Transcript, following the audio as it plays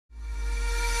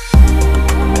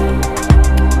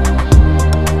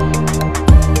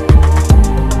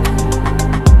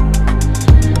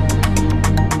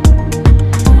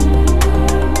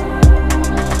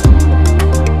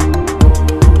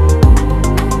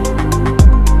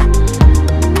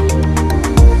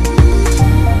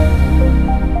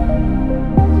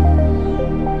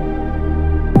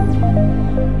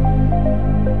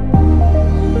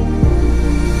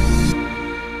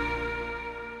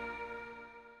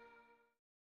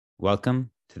Welcome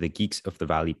to the Geeks of the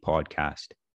Valley podcast,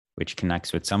 which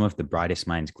connects with some of the brightest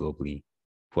minds globally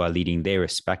who are leading their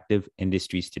respective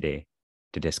industries today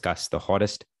to discuss the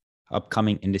hottest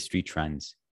upcoming industry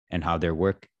trends and how their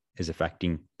work is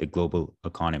affecting the global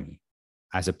economy.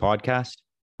 As a podcast,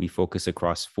 we focus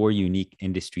across four unique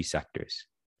industry sectors,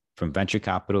 from venture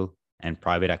capital and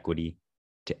private equity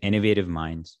to innovative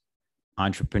minds,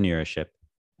 entrepreneurship,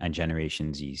 and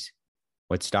Generation Zs.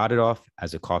 What started off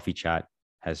as a coffee chat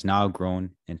has now grown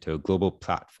into a global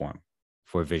platform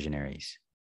for visionaries.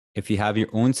 If you have your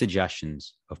own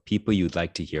suggestions of people you'd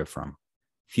like to hear from,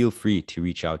 feel free to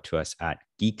reach out to us at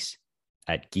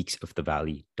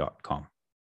geeks@geeksofthevalley.com.